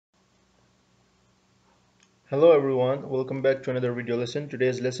Hello everyone, welcome back to another video lesson.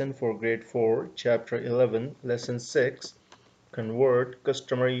 Today's lesson for grade 4, chapter 11, lesson 6, convert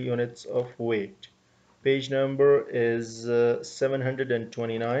customary units of weight. Page number is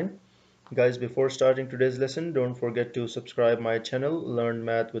 729. Guys, before starting today's lesson, don't forget to subscribe my channel, Learn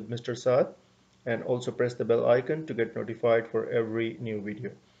Math with Mr. Saad, and also press the bell icon to get notified for every new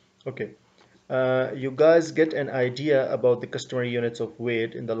video. Okay. You guys get an idea about the customary units of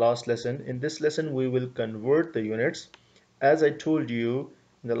weight in the last lesson. In this lesson, we will convert the units. As I told you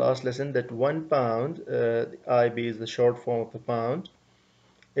in the last lesson that 1 pound, IB is the short form of the pound,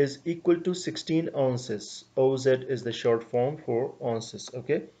 is equal to 16 ounces. OZ is the short form for ounces.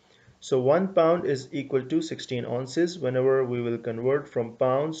 Okay. So 1 pound is equal to 16 ounces. Whenever we will convert from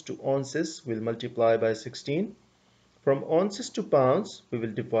pounds to ounces, we'll multiply by 16. From ounces to pounds, we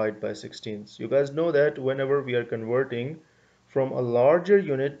will divide by 16. So you guys know that whenever we are converting from a larger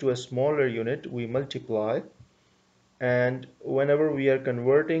unit to a smaller unit, we multiply. And whenever we are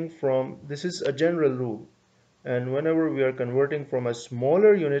converting from, this is a general rule. And whenever we are converting from a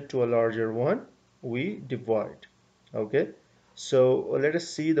smaller unit to a larger one, we divide. Okay. So let us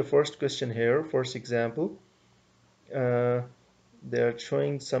see the first question here. First example. They are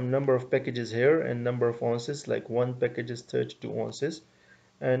showing some number of packages here and number of ounces, like one package is 32 ounces,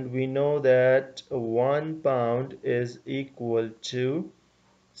 and we know that 1 pound is equal to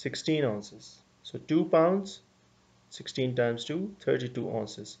 16 ounces. So 2 pounds, 16 times 2, 32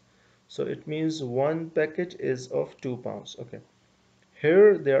 ounces. So it means one package is of 2 pounds. Okay,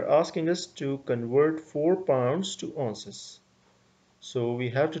 here they are asking us to convert 4 pounds to ounces. So we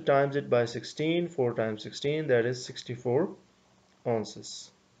have to times it by 16. 4 times 16, that is 64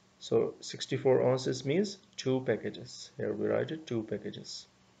 ounces. So 64 ounces means 2 packages. Here we write it, 2 packages.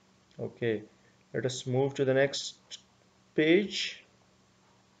 Okay, let us move to the next page.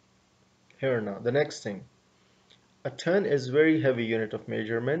 Here now, the next thing. A ton is very heavy unit of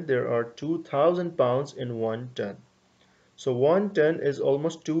measurement. There are 2000 pounds in 1 ton. So 1 ton is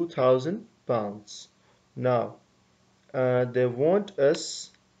almost 2000 pounds. Now, they want us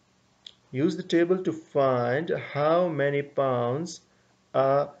use the table to find how many pounds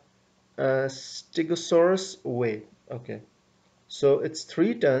a Stegosaurus weigh. Okay, so it's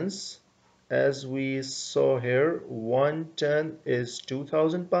 3 tons. As we saw here, 1 ton is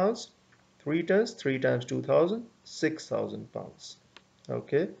 2000 pounds. 3 tons, 3 times 2000, 6000 pounds.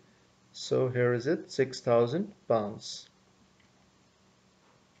 Okay, so here is it, 6000 pounds.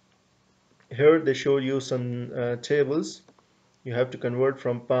 Here they show you some tables. You have to convert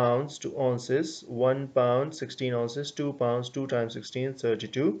from pounds to ounces. 1 pound, 16 ounces. 2 pounds, 2 times 16,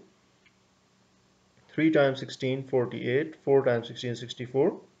 32. 3 times 16, 48. 4 times 16,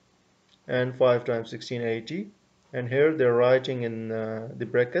 64. And 5 times 16, 80. And here they're writing in the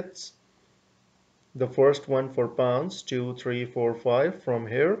brackets the first one for pounds, 2, 3, 4, 5 from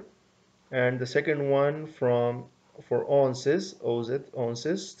here, and the second one from for ounces, OZ,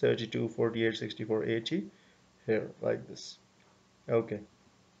 ounces, 32, 48, 64, 80 here, like this. Okay,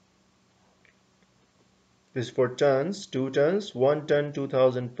 this is for tons. 2 tons, 1 ton,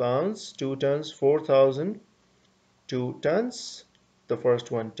 2000 pounds. 2 tons, 4000. 2 tons, the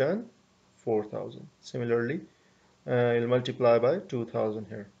first one ton, 4000. Similarly, you'll multiply by 2000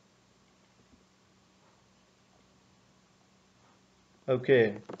 here.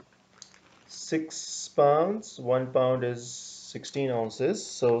 Okay, 6 pounds, 1 pound is 16 ounces.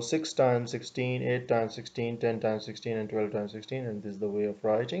 So 6 times 16, 8 times 16, 10 times 16, and 12 times 16. And this is the way of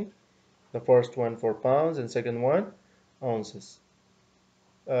writing. The first one for pounds and second one ounces.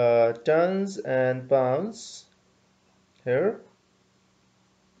 Tons and pounds here.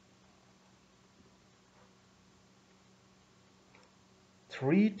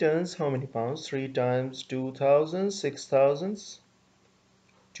 Three tons, how many pounds? 3 times 2000, 6000.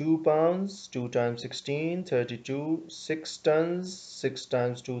 2 pounds, 2 times 16, 32. 6 tons, 6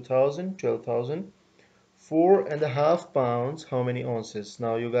 times 2000, 12,000. 4.5 pounds, how many ounces?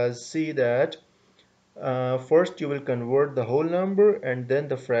 Now you guys see that first you will convert the whole number and then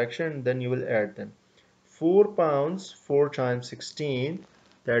the fraction, then you will add them. 4 pounds, 4 times 16,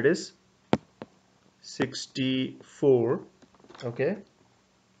 that is 64. Okay,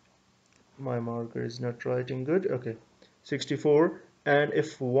 my marker is not writing good. Okay, 64. And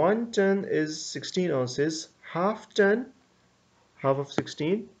if 1 ton is 16 ounces, half ton, half of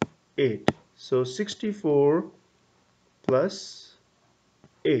 16, 8. So 64 plus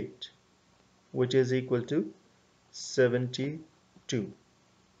 8, which is equal to 72.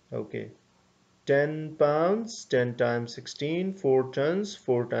 Okay, 10 pounds, 10 times 16, 4 tons,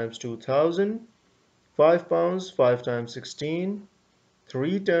 4 times 2000. 5 pounds, 5 times 16.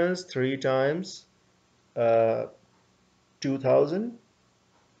 3 tons, 3 times uh, 2000.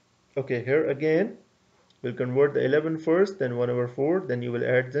 Okay, here again we'll convert the 11 first, then 1 over 4, then you will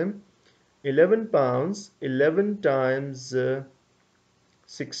add them. 11 pounds, 11 times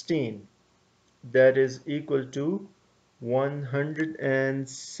 16, that is equal to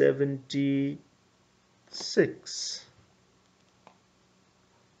 176.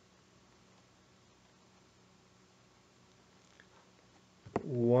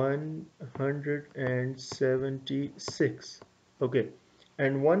 176. Okay,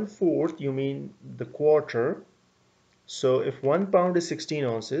 and 1/4, you mean the quarter. So if 1 pound is 16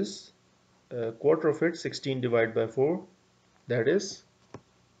 ounces, a quarter of it, 16 divided by 4, that is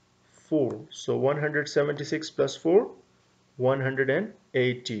 4. So 176 plus 4,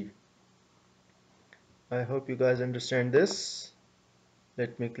 180. I hope you guys understand this.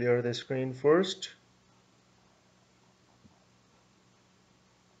 Let me clear the screen first.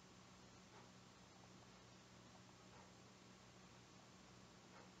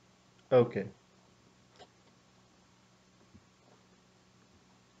 Okay.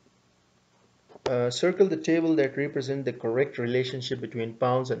 Circle the table that represent the correct relationship between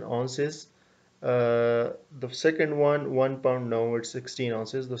pounds and ounces. The second one, 1 pound, no, it's 16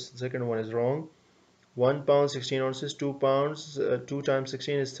 ounces. The second one is wrong. 1 pound, 16 ounces, 2 pounds, 2 times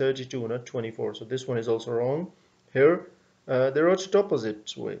 16 is 32, not 24. So this one is also wrong. Here, they're also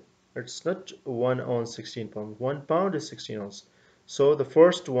opposite way. It's not 1 ounce, 16 pounds. 1 pound is 16 ounces. So the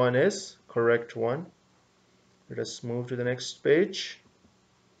first one is correct one. Let us move to the next page.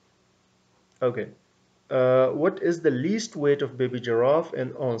 Okay. What is the least weight of baby giraffe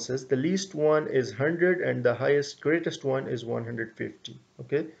in ounces? The least one is 100 and the greatest one is 150.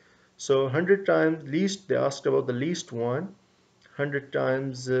 Okay, so 100 times least, they asked about the least one. 100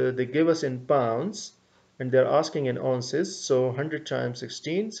 times they give us in pounds and they're asking in ounces. So 100 times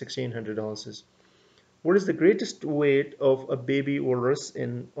 16, 1600 ounces. What is the greatest weight of a baby walrus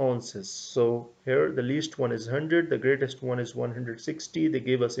in ounces? So here the least one is 100, the greatest one is 160. They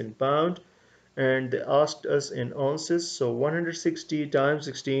gave us in pound and they asked us in ounces. So 160 times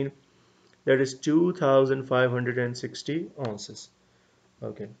 16, that is 2560 ounces.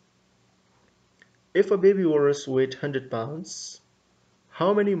 Okay, if a baby walrus weighs 100 pounds,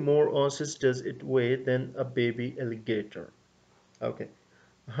 how many more ounces does it weigh than a baby alligator? Okay,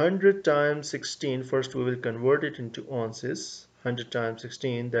 100 times 16, first we will convert it into ounces. 100 times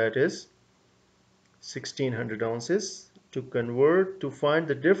 16, that is 1600 ounces. To find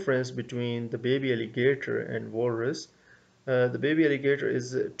the difference between the baby alligator and walrus, the baby alligator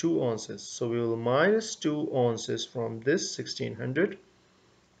is 2 ounces. So we will minus 2 ounces from this 1600.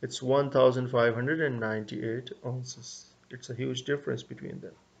 It's 1598 ounces. It's a huge difference between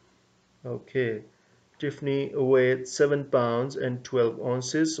them. Okay. Tiffany weighed 7 pounds and 12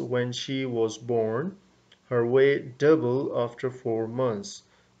 ounces when she was born. Her weight doubled after 4 months.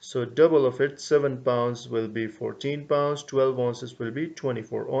 So double of it, 7 pounds will be 14 pounds, 12 ounces will be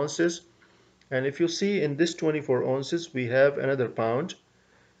 24 ounces. And if you see in this 24 ounces, we have another pound.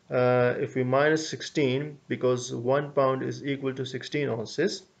 If we minus 16, because 1 pound is equal to 16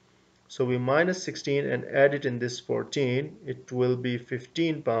 ounces, so we minus 16 and add it in this 14, it will be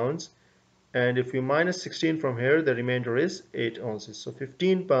 15 pounds. And if we minus 16 from here, the remainder is 8 ounces. So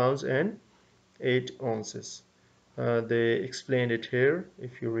 15 pounds and 8 ounces. They explained it here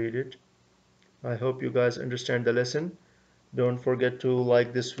if you read it. I hope you guys understand the lesson. Don't forget to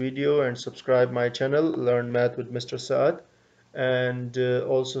like this video and subscribe my channel, Learn Math with Mr. Saad. And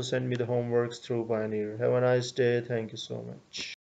also send me the homeworks through Pioneer. Have a nice day. Thank you so much.